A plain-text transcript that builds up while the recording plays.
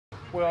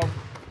Well,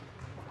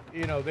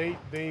 you know, we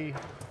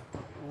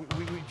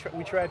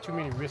tried too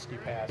many risky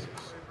passes.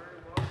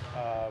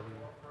 Um,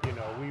 you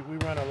know, we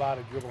run a lot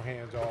of dribble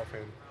hands off,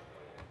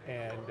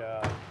 and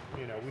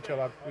you know, we tell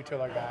our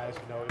guys,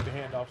 you know, if the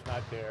handoff's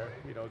not there,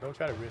 you know, don't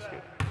try to risk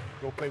it.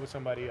 Go play with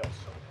somebody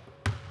else.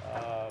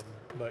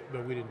 But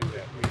we didn't do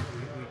that.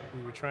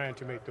 We were trying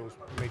to make the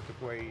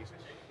plays,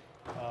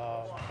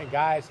 and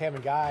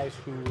having guys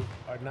who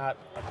are not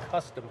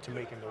accustomed to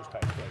making those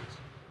type of plays,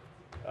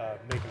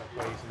 making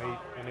the plays,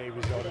 and they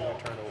result in a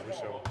turnover.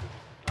 So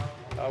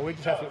we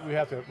just have to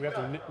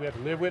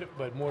live with it,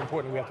 but more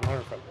importantly, we have to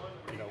learn from it.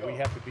 You know, we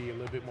have to be a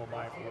little bit more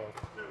mindful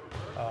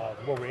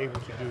of what we're able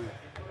to do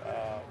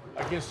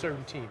against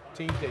certain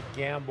teams that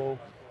gamble,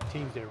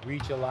 teams that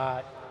reach a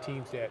lot,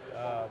 teams that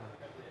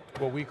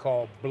what we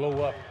call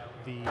blow up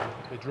the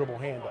dribble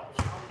handoffs.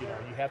 You know,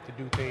 you have to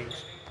do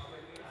things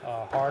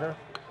harder.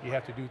 You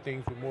have to do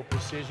things with more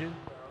precision.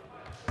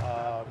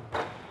 Um,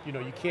 you know,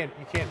 you can't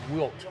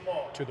wilt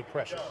to the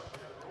pressure,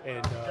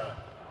 and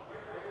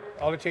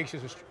all it takes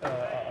is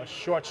a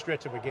short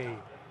stretch of a game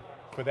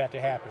for that to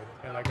happen.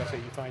 And like I said,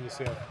 you find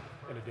yourself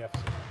in a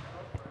deficit.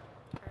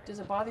 Does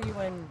it bother you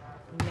when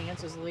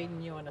Nance is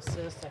leading you in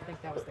assists? I think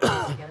that was the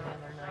case again the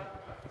other night.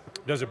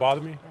 Does it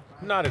bother me?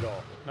 Yeah. Not at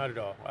all. Not at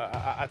all.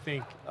 I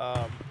think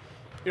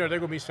you know, there are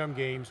going to be some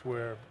games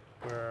where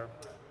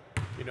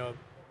you know,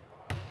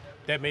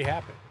 that may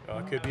happen.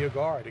 It could be a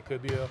guard. It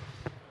could be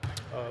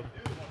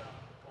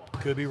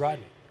could be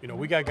Rodney. You know,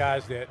 we got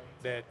guys that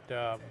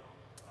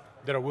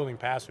are willing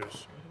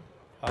passers,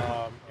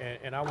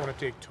 and I want to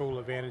take total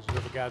advantage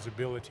of the guy's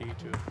ability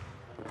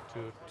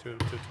to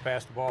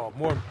pass the ball.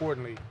 More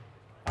importantly,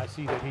 I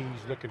see that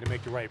he's looking to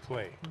make the right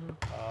play,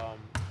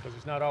 because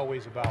it's not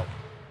always about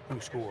who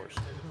scores.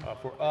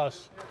 For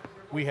us,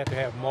 we have to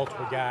have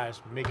multiple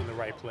guys making the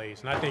right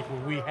plays, and I think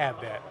when we have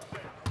that,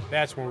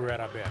 that's when we're at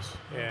our best.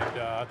 And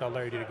I thought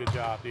Larry did a good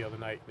job the other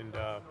night, and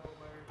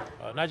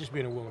not just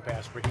being a willing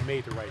passer, but he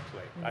made the right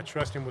play. I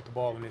trust him with the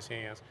ball in his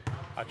hands.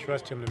 I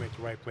trust him to make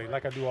the right play,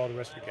 like I do all the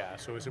rest of the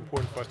guys. So it's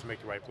important for us to make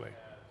the right play.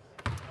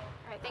 All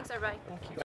right, thanks everybody. Thank you.